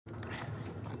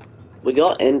We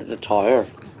got into the tower,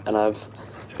 and I've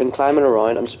been climbing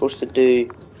around. I'm supposed to do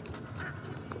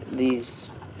these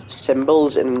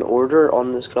symbols in an order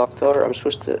on this clock tower. I'm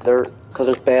supposed to, because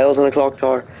there's bells on the clock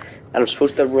tower, and I'm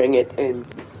supposed to ring it in,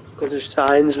 because there's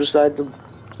signs beside them.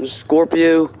 There's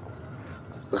Scorpio,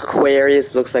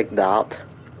 Aquarius looks like that.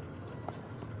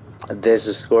 And this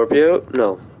is Scorpio?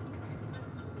 No.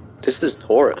 This is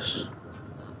Taurus.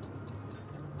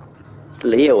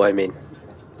 Leo, I mean.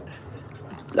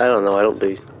 I don't know, I don't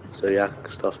do zodiac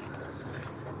stuff.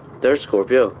 There's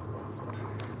Scorpio.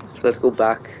 So let's go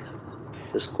back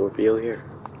to Scorpio here.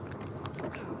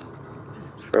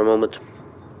 For a moment.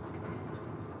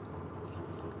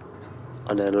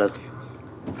 And then let's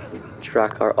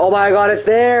track our... Oh my god, it's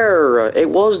there! It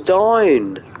was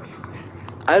down!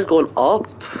 I was going up.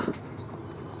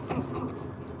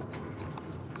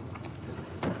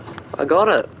 I got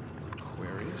it.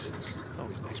 Aquarius?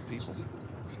 Always nice people.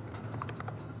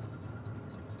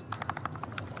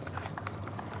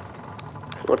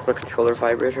 What's my controller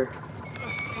vibrator?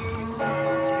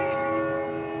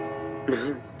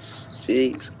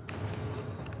 Jeez.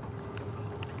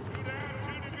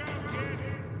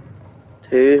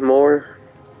 2 more.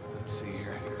 Let's see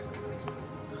here.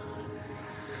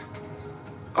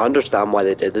 I understand why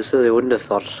they did this, so they wouldn't have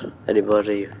thought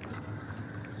anybody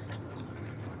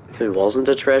who wasn't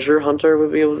a treasure hunter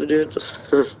would be able to do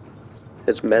it.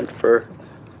 It's meant for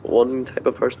one type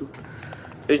of person.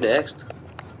 Who's next?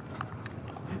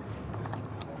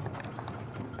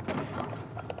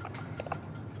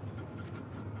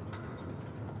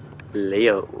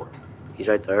 Leo. He's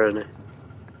right there, isn't he?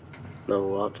 No,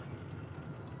 what?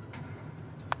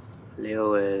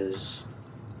 Leo is...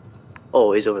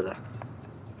 Oh, he's over there.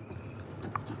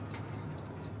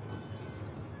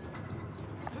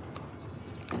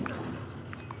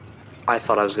 I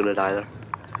thought I was gonna die there.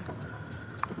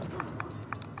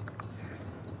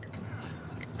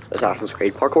 Assassin's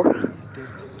Creed parkour.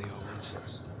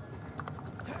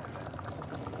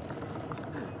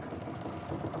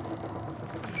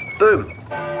 Boom!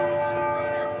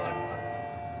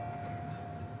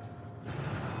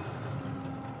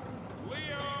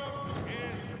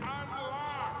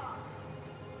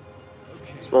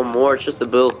 There's one more, it's just the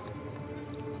bull.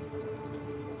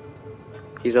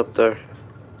 He's up there.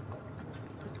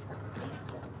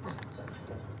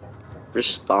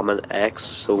 Just spamming X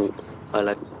so I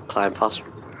like climb faster.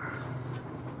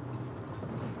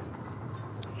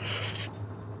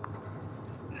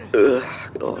 Ugh,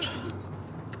 God.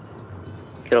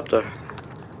 Get up there.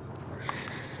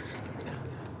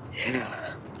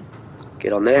 Yeah.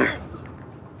 Get on there.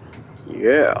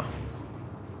 Yeah.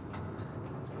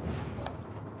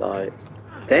 Right.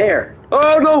 There.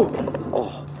 Oh no!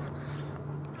 Oh.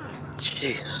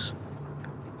 Jeez.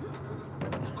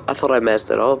 I thought I messed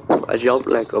it up. I jumped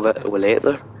like a bit late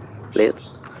there. Late.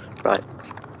 Right.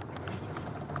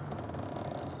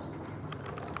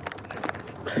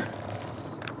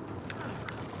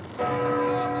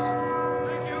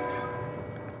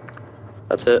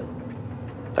 That's it.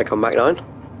 I come back down.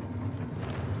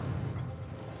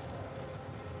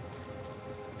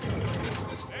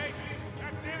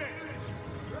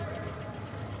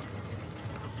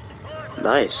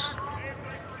 Nice.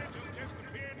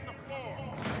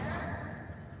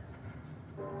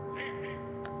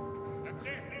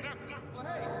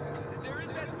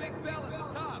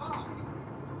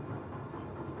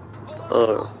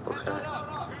 Oh, okay.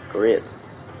 Great.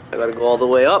 I gotta go all the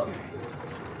way up.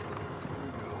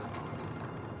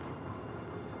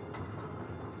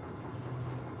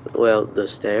 Well, the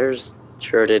stairs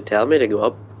sure did tell me to go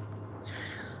up.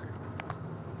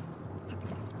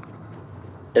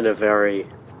 In a very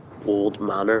old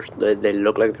manner. They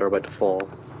look like they're about to fall.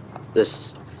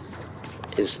 This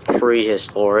is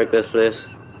prehistoric, this place.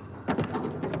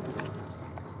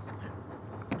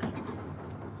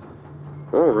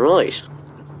 Alright.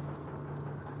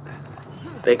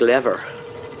 Big lever.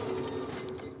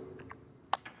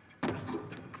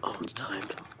 Oh, it's time.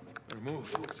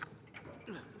 Move.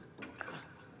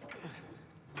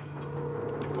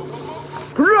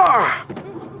 Roar!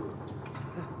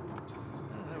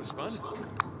 That was fun.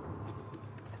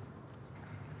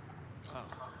 Wow.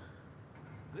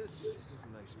 This is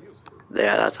a nice view.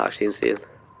 Yeah, that's actually insane.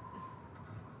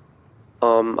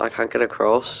 I can't get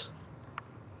across.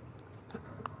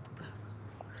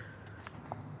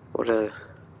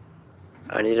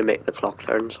 I need to make the clock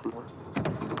turn somewhere.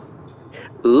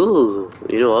 Ooh,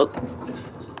 you know what?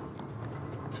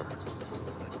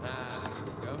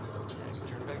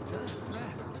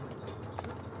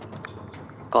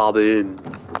 Ah, boom.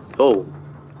 Oh.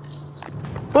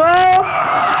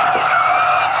 Whoa!